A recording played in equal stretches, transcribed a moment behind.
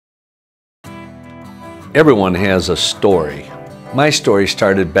Everyone has a story. My story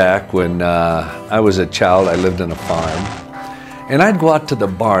started back when I was a child. I lived on a farm. And I'd go out to the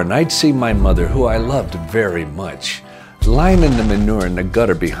barn. I'd see my mother, who I loved very much, lining the manure in the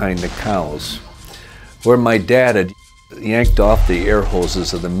gutter behind the cows, where my dad had yanked off the air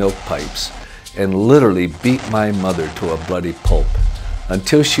hoses of the milk pipes and literally beat my mother to a bloody pulp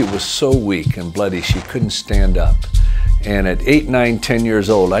until she was so weak and bloody she couldn't stand up. And at 8, 9, 10 years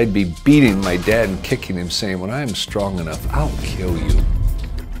old, I'd be beating my dad and kicking him, saying, when I'm strong enough, I'll kill you.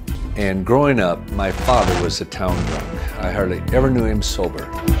 And growing up, my father was a town drunk. I hardly ever knew him sober.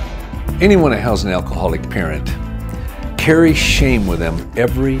 Anyone that has an alcoholic parent carries shame with them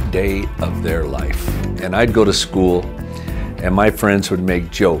every day of their life. And I'd go to school, and my friends would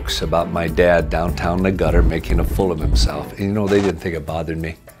make jokes about my dad downtown in the gutter making a fool of himself. And you know, they didn't think it bothered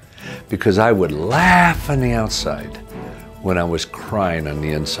me, because I would laugh on the outside when I was crying on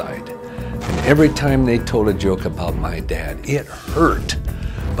the inside. And every time they told a joke about my dad, it hurt.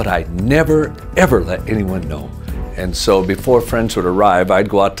 But I never, ever let anyone know. And so before friends would arrive, I'd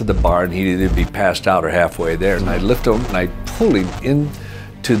go out to the barn. He'd either be passed out or halfway there. And I'd lift him and I'd pull him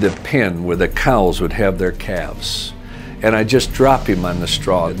into the pen where the cows would have their calves. And I'd just drop him on the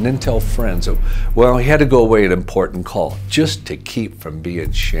straw and then tell friends, well, he had to go away at an important call, just to keep from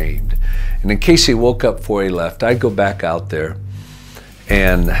being shamed. And in case he woke up before he left, I'd go back out there.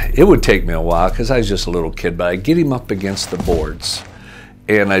 And it would take me a while because I was just a little kid, but I'd get him up against the boards.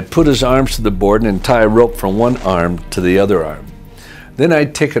 And I'd put his arms to the board and tie a rope from one arm to the other arm. Then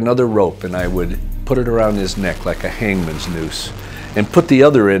I'd take another rope and I would put it around his neck like a hangman's noose and put the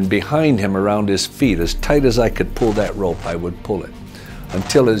other end behind him around his feet. As tight as I could pull that rope, I would pull it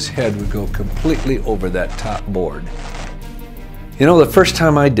until his head would go completely over that top board. You know, the first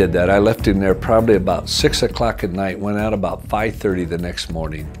time I did that, I left him there probably about 6 o'clock at night, went out about 5:30 the next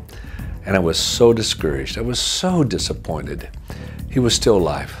morning, and I was so discouraged. I was so disappointed. He was still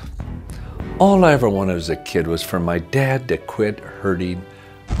alive. All I ever wanted as a kid was for my dad to quit hurting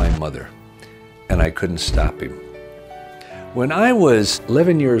my mother, and I couldn't stop him. When I was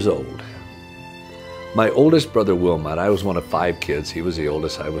 11 years old, my oldest brother Wilmot, I was one of 5 kids, he was the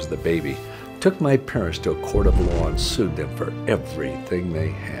oldest, I was the baby, took my parents to a court of law and sued them for everything they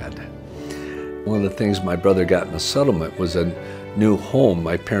had. One of the things my brother got in a settlement was a new home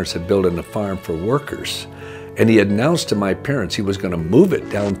my parents had built on the farm for workers. And he announced to my parents he was going to move it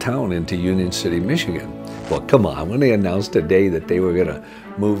downtown into Union City, Michigan. Well, come on, when they announced today that they were going to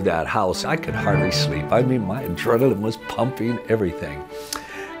move that house, I could hardly sleep. I mean, my adrenaline was pumping, everything.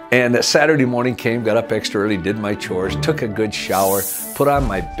 And Saturday morning came, got up extra early, did my chores, took a good shower, put on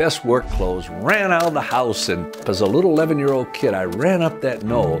my best work clothes, ran out of the house, and as a little 11-year-old kid, I ran up that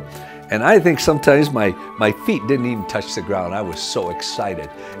knoll. And I think sometimes my feet didn't even touch the ground. I was so excited.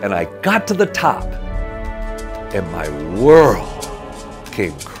 And I got to the top, and my world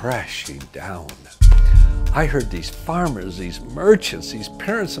came crashing down. I heard these farmers, these merchants, these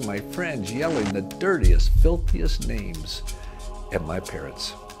parents of my friends yelling the dirtiest, filthiest names at my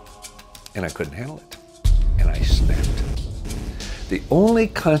parents. And I couldn't handle it. And I snapped. The only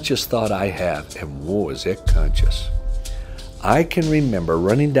conscious thought I have, and whoa, is it conscious, I can remember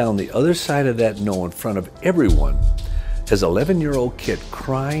running down the other side of that knoll in front of everyone as an 11-year-old kid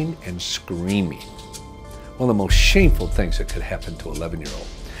crying and screaming. One of the most shameful things that could happen to an 11-year-old.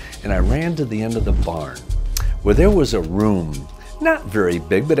 And I ran to the end of the barn where there was a room, not very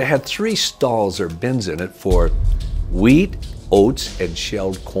big, but it had 3 stalls or bins in it for wheat, oats, and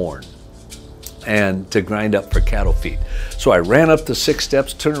shelled corn, and to grind up for cattle feed. So I ran up the 6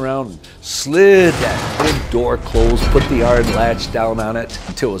 steps, turned around, and slid that big door closed, put the iron latch down on it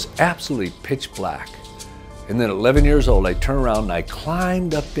until it was absolutely pitch black. And then at 11 years old, I turned around and I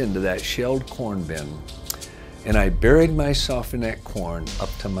climbed up into that shelled corn bin, and I buried myself in that corn up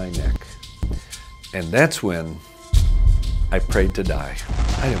to my neck. And that's when I prayed to die.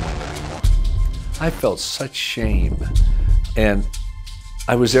 I didn't want to live anymore. I felt such shame. And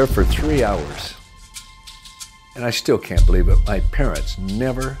I was there for 3 hours. And I still can't believe it. My parents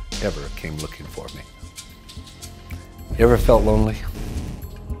never, ever came looking for me. You ever felt lonely?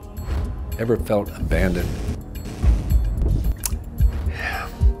 Ever felt abandoned?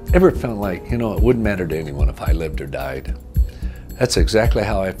 Ever felt like, you know, it wouldn't matter to anyone if I lived or died? That's exactly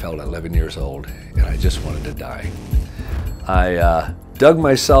how I felt at 11 years old, and I just wanted to die. I dug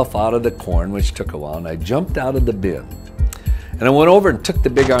myself out of the corn, which took a while, and I jumped out of the bin. And I went over and took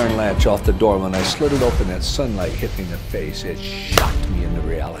the big iron latch off the door. When I slid it open, that sunlight hit me in the face. It shocked me into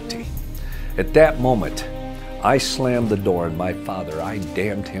reality. At that moment, I slammed the door on my father. I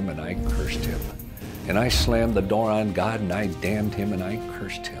damned him and I cursed him. And I slammed the door on God and I damned him and I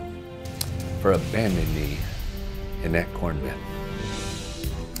cursed him. for abandoning me in that corn bin.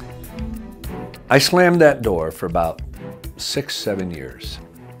 I slammed that door for about 6, 7 years.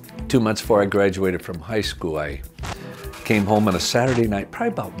 2 months before I graduated from high school, I came home on a Saturday night, probably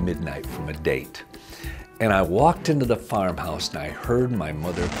about midnight from a date. And I walked into the farmhouse and I heard my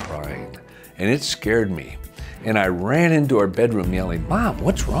mother crying, and it scared me. And I ran into her bedroom yelling, "Mom,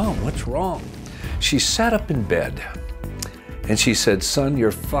 what's wrong? What's wrong?" She sat up in bed and she said, "Son,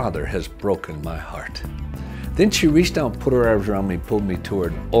 your father has broken my heart." Then she reached down, put her arms around me, pulled me to her.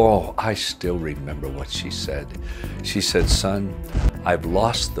 And, oh, I still remember what she said. She said, "Son, I've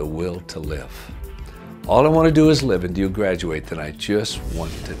lost the will to live. All I want to do is live, and you graduate, then I just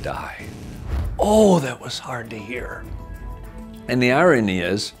want to die." Oh, that was hard to hear. And the irony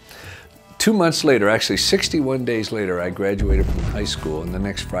is, 2 months later, actually 61 days later, I graduated from high school, and the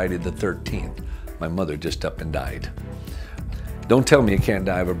next Friday the 13th, my mother just up and died. Don't tell me you can't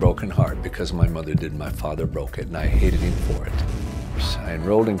die of a broken heart, because my mother did. My father broke it, and I hated him for it. So I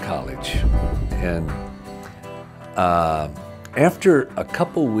enrolled in college, and after a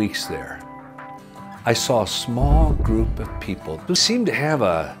couple weeks there, I saw a small group of people who seemed to have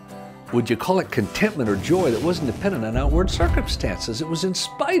a, would you call it contentment or joy, that wasn't dependent on outward circumstances. It was in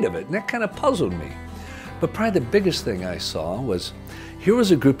spite of it, and that kind of puzzled me. But probably the biggest thing I saw was, here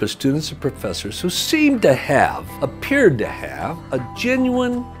was a group of students and professors who seemed to have, appeared to have, a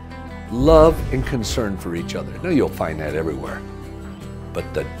genuine love and concern for each other. Now, you'll find that everywhere.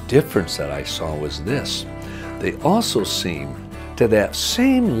 But the difference that I saw was this. They also seemed to that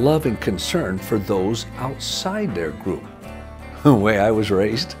same love and concern for those outside their group. The way I was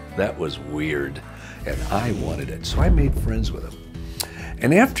raised, that was weird, and I wanted it, so I made friends with them.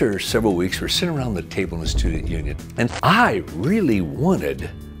 And after several weeks, we're sitting around the table in the student union, and I really wanted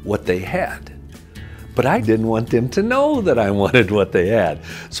what they had. But I didn't want them to know that I wanted what they had.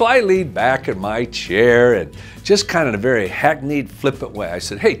 So I leaned back in my chair and just kind of in a very hackneyed, flippant way, I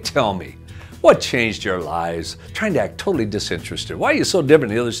said, "Hey, tell me, what changed your lives?" Trying to act totally disinterested. "Why are you so different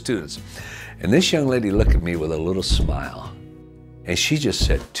than the other students?" And this young lady looked at me with a little smile. And she just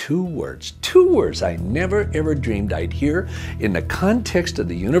said two words I never ever dreamed I'd hear in the context of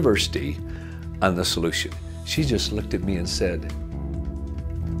the university on the solution. She just looked at me and said,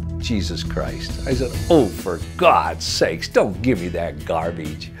 "Jesus Christ." I said, "Oh, for God's sakes, don't give me that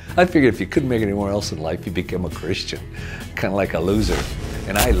garbage." I figured if you couldn't make it anywhere else in life, you became a Christian, kind of like a loser.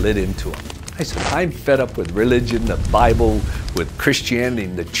 And I lit into him. I said, "I'm fed up with religion, the Bible, with Christianity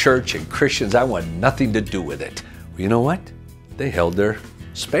and the church and Christians. I want nothing to do with it." Well, you know what? They held their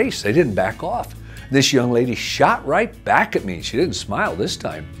space. They didn't back off. This young lady shot right back at me. She didn't smile this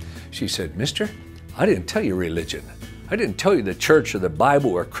time. She said, "Mister, I didn't tell you religion. I didn't tell you the church or the Bible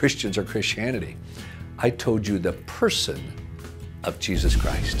or Christians or Christianity. I told you the person of Jesus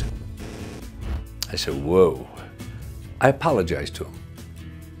Christ." I said, "Whoa." I apologized to him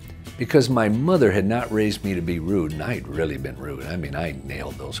because my mother had not raised me to be rude, and I'd really been rude. I mean, I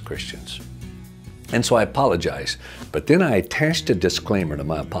nailed those Christians. And so I apologized, but then I attached a disclaimer to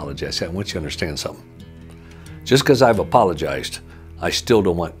my apology. I said, "I want you to understand something. Just because I've apologized, I still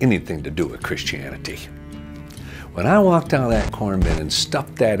don't want anything to do with Christianity." When I walked out of that corn bin and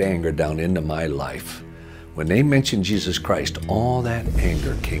stuffed that anger down into my life, when they mentioned Jesus Christ, all that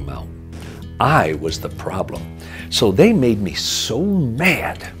anger came out. I was the problem. So they made me so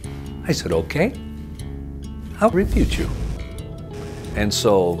mad. I said, "Okay, I'll refute you." And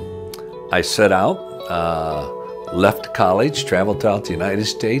so I set out, left college, traveled throughout the United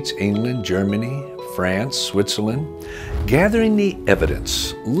States, England, Germany, France, Switzerland, gathering the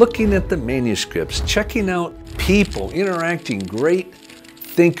evidence, looking at the manuscripts, checking out people, interacting, great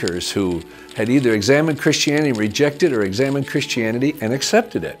thinkers who had either examined Christianity and rejected or examined Christianity and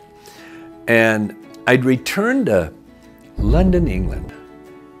accepted it. And I'd returned to London, England.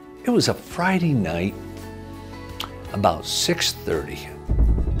 It was a Friday night, about 6:30.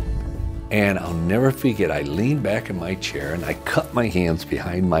 And I'll never forget, I leaned back in my chair and I cut my hands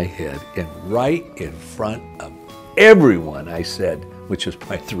behind my head, and right in front of everyone I said, which was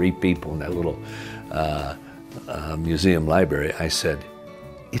probably 3 people in that little museum library, I said,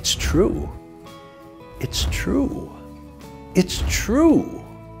 "It's true. It's true. It's true."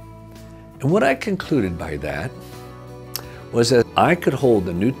 And what I concluded by that was that I could hold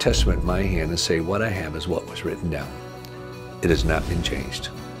the New Testament in my hand and say, what I have is what was written down. It has not been changed.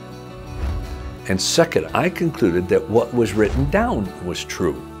 And second, I concluded that what was written down was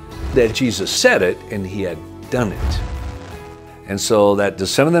true, that Jesus said it and he had done it. And so that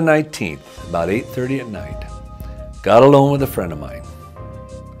December the 19th, about 8:30 at night, got alone with a friend of mine.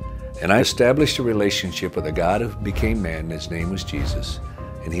 And I established a relationship with a God who became man, and his name was Jesus.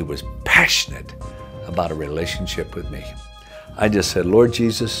 and he was passionate about a relationship with me. I just said, Lord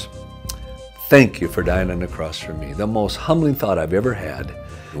Jesus, thank you for dying on the cross for me. The most humbling thought I've ever had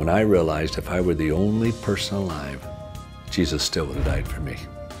when I realized if I were the only person alive, Jesus still would have died for me.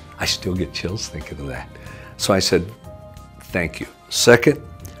 I still get chills thinking of that. So I said, thank you. Second,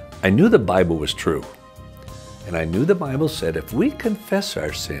 I knew the Bible was true. And I knew the Bible said if we confess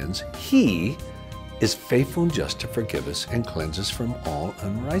our sins, he is faithful and just to forgive us and cleanse us from all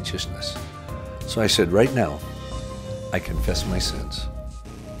unrighteousness. So I said, right now, I confess my sins.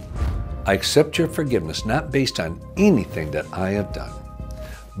 I accept your forgiveness, not based on anything that I have done,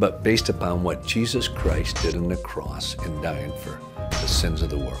 but based upon what Jesus Christ did on the cross in dying for the sins of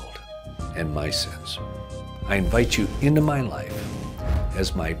the world and my sins. I invite you into my life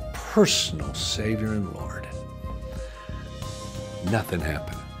as my personal Savior and Lord. Nothing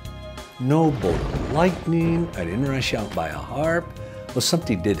happened. No bolt of lightning. I didn't rush out by a harp. Well,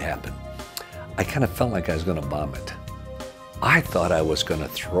 something did happen. I kind of felt like I was going to vomit. I thought I was going to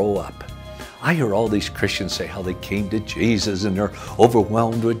throw up. I hear all these Christians say how they came to Jesus and they're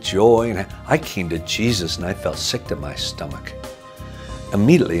overwhelmed with joy. And I came to Jesus and I felt sick to my stomach.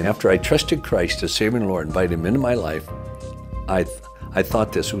 Immediately after I trusted Christ as Savior and Lord, invited him into my life, I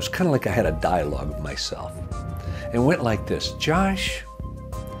thought this. It was kind of like I had a dialogue with myself. And it went like this: Josh,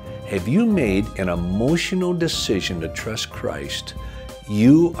 have you made an emotional decision to trust Christ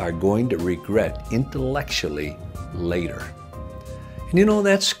you are going to regret intellectually later? And you know,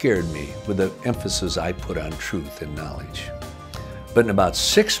 that scared me with the emphasis I put on truth and knowledge. But in about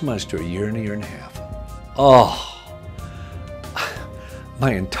 6 months to a year and a half,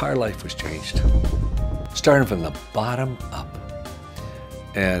 my entire life was changed, starting from the bottom up.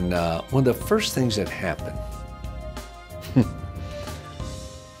 And one of the first things that happened,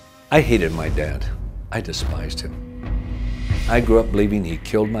 I hated my dad. I despised him. I grew up believing he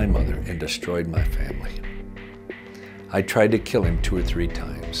killed my mother and destroyed my family. I tried to kill him 2 or 3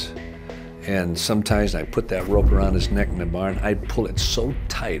 times. And sometimes I put that rope around his neck in the barn. I'd pull it so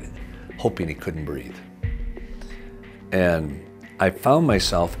tight, hoping he couldn't breathe. And I found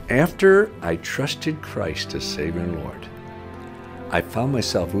myself, after I trusted Christ as Savior and Lord, I found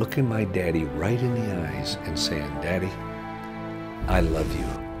myself looking my daddy right in the eyes and saying, Daddy, I love you.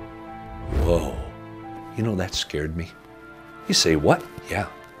 Whoa. You know, that scared me. You say, what? Yeah.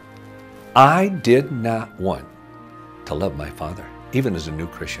 I did not want to love my father, even as a new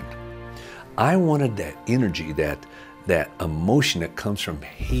Christian. I wanted that energy, that emotion that comes from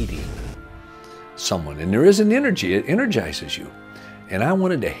hating someone. And there is an energy, it energizes you. And I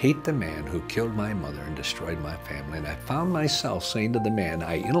wanted to hate the man who killed my mother and destroyed my family. And I found myself saying to the man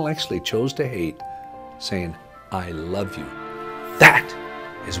I intellectually chose to hate, saying, I love you. That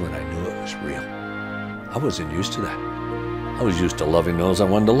is when I knew it was real. I wasn't used to that. I was used to loving those I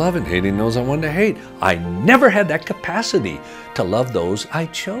wanted to love and hating those I wanted to hate. I never had that capacity to love those I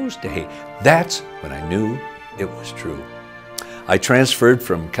chose to hate. That's when I knew it was true. I transferred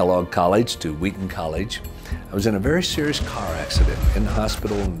from Kellogg College to Wheaton College. I was in a very serious car accident, in the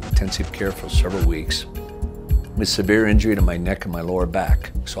hospital in intensive care for several weeks, with severe injury to my neck and my lower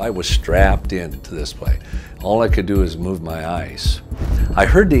back. So I was strapped into this place. All I could do is move my eyes. I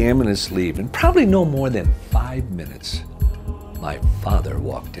heard the ambulance leave, and probably no more than 5 minutes, my father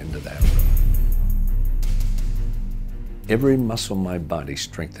walked into that room. Every muscle in my body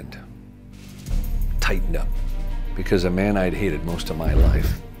strengthened, tightened up, because a man I'd hated most of my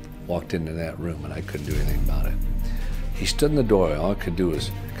life walked into that room and I couldn't do anything about it. He stood in the door. All I could do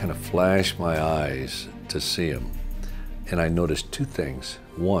was kind of flash my eyes to see him. And I noticed 2 things.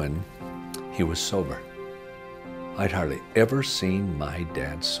 One, he was sober. I'd hardly ever seen my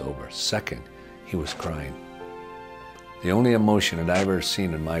dad sober. Second, he was crying. The only emotion that I've ever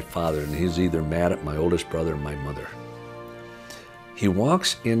seen in my father, and he's either mad at my oldest brother or my mother. He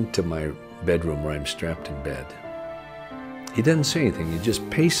walks into my bedroom where I'm strapped in bed. He doesn't say anything. He just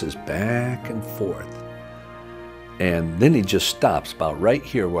paces back and forth. And then he just stops about right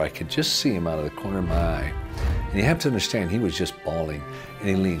here where I could just see him out of the corner of my eye. And you have to understand, he was just bawling. And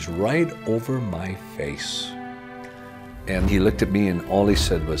he leans right over my face. And he looked at me and all he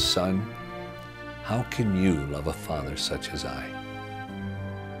said was, son, how can you love a father such as I?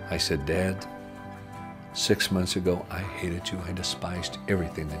 I said, Dad, 6 months ago, I hated you. I despised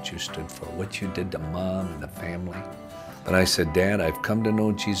everything that you stood for, what you did to Mom and the family. But I said, Dad, I've come to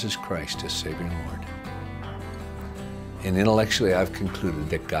know Jesus Christ as Savior and Lord. And intellectually, I've concluded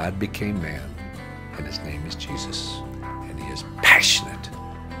that God became man, and his name is Jesus. And he is passionate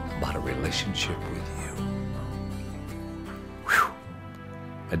about a relationship with you. Whew.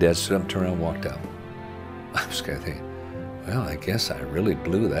 My dad stood up, turned around, walked out. I was kind of thinking, Well, I guess I really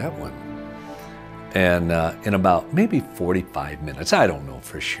blew that one. And in about maybe 45 minutes, I don't know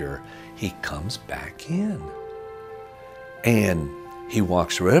for sure, he comes back in. And he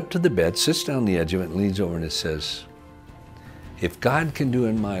walks right up to the bed, sits down on the edge of it, and leans over and it says, if God can do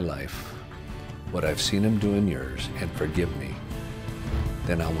in my life what I've seen him do in yours and forgive me,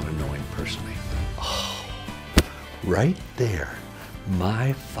 then I want to know him personally. Oh, right there,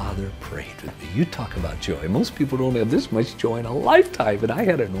 my Father prayed with me. You talk about joy. Most people don't have this much joy in a lifetime, and I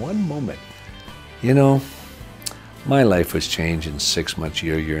had it in one moment. You know, my life was changed in 6 months,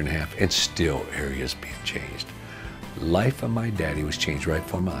 year and a half, and still areas being changed. Life of my daddy was changed right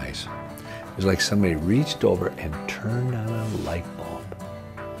before my eyes. It was like somebody reached over and turned on a light bulb.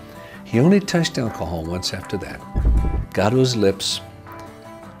 He only touched alcohol once after that. Got to his lips,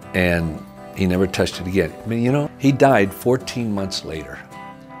 and he never touched it again. I mean, you know, he died 14 months later.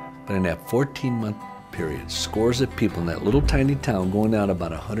 But in that 14-month period, scores of people in that little tiny town going down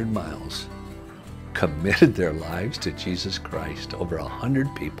about 100 miles committed their lives to Jesus Christ, over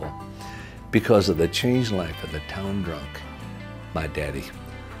 100 people, because of the changed life of the town drunk, my daddy.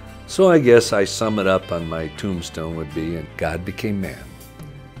 So I guess I sum it up on my tombstone would be, and God became man,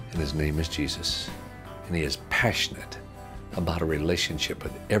 and his name is Jesus, and he is passionate about a relationship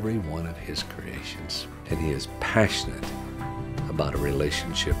with every one of his creations, and he is passionate about a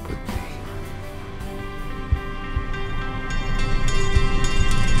relationship with me.